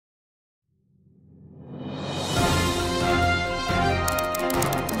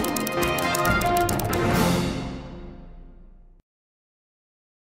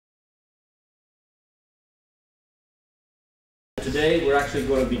today we're actually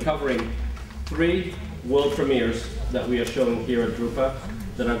going to be covering 3 world premieres that we are showing here at Drupa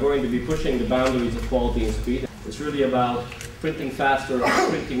that are going to be pushing the boundaries of quality and speed. It's really about printing faster,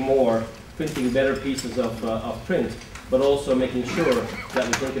 printing more, printing better pieces of print, but also making sure that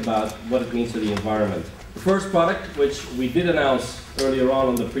we think about what it means to the environment. The first product, which we did announce earlier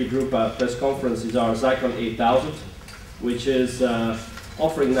on the pre-Drupa press conference, is our Xeikon 8000, which is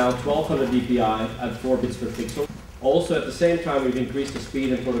offering now 1200 dpi at 4 bits per pixel. Also, at the same time, we've increased the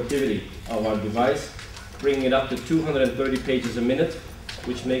speed and productivity of our device, bringing it up to 230 pages a minute,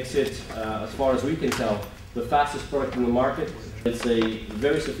 which makes it, as far as we can tell, the fastest product in the market. It's a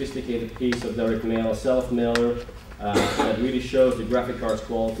very sophisticated piece of direct mail, self-mailer, that really shows the graphic cards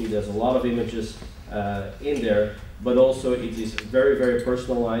quality. There's a lot of images in there, but also it is very, very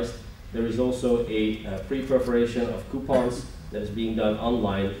personalized. There is also a pre-perforation of coupons that is being done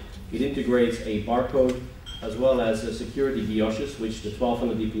online. It integrates a barcode as well as a security guilloches, which the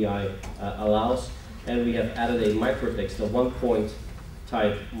 1200 dpi allows. And we have added a microtext, a 1-point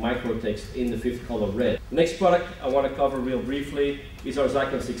type microtext in the 5th color red. The next product I want to cover real briefly is our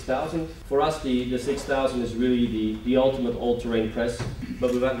Xeikon 6000. For us, the 6000 is really the ultimate all-terrain press,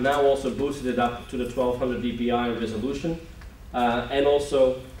 but we've now also boosted it up to the 1200 dpi resolution, and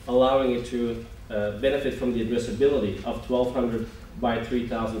also allowing it to benefit from the addressability of 1200 by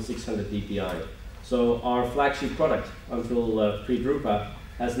 3600 dpi. So our flagship product until pre-Drupa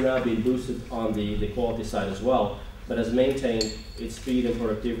has now been boosted on the quality side as well, but has maintained its speed and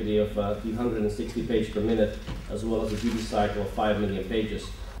productivity of 360 pages per minute, as well as a duty cycle of 5 million pages.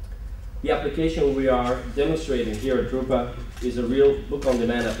 The application we are demonstrating here at Drupa is a real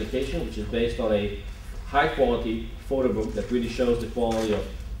book-on-demand application, which is based on a high-quality photo book that really shows the quality of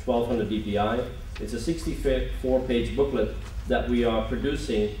 1200 dpi. It's a 64-page booklet that we are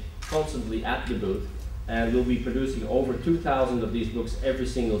producing constantly at the booth, and we'll be producing over 2,000 of these books every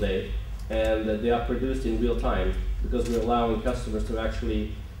single day, and they are produced in real time because we're allowing customers to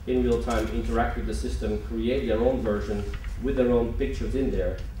actually in real time interact with the system, create their own version with their own pictures in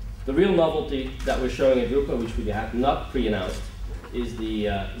there. The real novelty that we're showing at Drupa, which we have not pre-announced, is the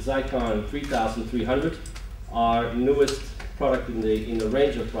Xeikon 3300, our newest product in the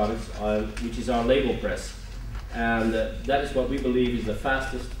range of products, which is our label press. And that is what we believe is the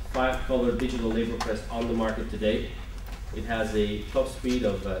fastest 5-color digital label press on the market today. It has a top speed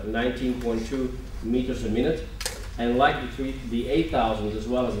of 19.2 meters a minute, and like the 8000 as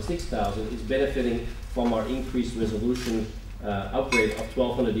well as the 6000, is benefiting from our increased resolution upgrade of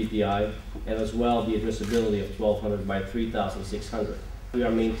 1200 dpi, and as well the addressability of 1200 by 3600. We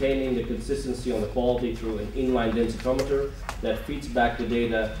are maintaining the consistency on the quality through an inline densitometer that feeds back the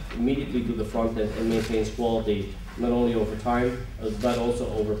data immediately to the front end and maintains quality not only over time, but also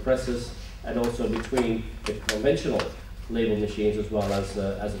over presses, and also between the conventional label machines as well as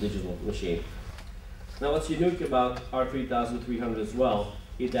a digital machine. Now, what's unique about our 3300 as well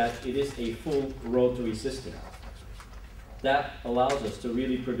is that it is a full rotary system. That allows us to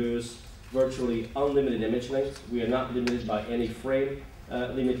really produce virtually unlimited image lengths. We are not limited by any frame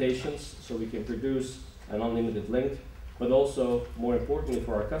limitations, so we can produce an unlimited length, but also, more importantly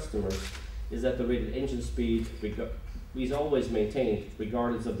for our customers, is that the rated engine speed is always maintained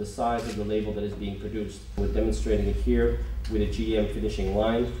regardless of the size of the label that is being produced. We're demonstrating it here with a GM finishing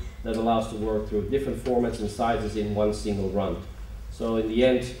line that allows to work through different formats and sizes in one single run. So in the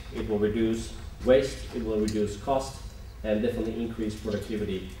end, it will reduce waste, it will reduce cost, and definitely increase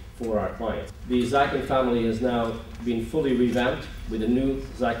productivity for our clients. The Xeikon family has now been fully revamped with a new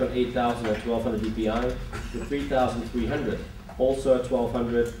Xeikon 8000 at 1200 dpi, the 3300 also at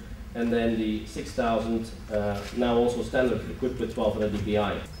 1200, and then the 6000 now also standard equipped with 1200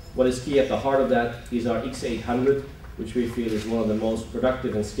 dpi. What is key at the heart of that is our X800, which we feel is one of the most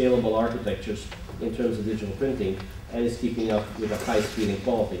productive and scalable architectures in terms of digital printing, and is keeping up with a high speed and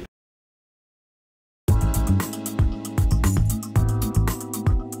quality.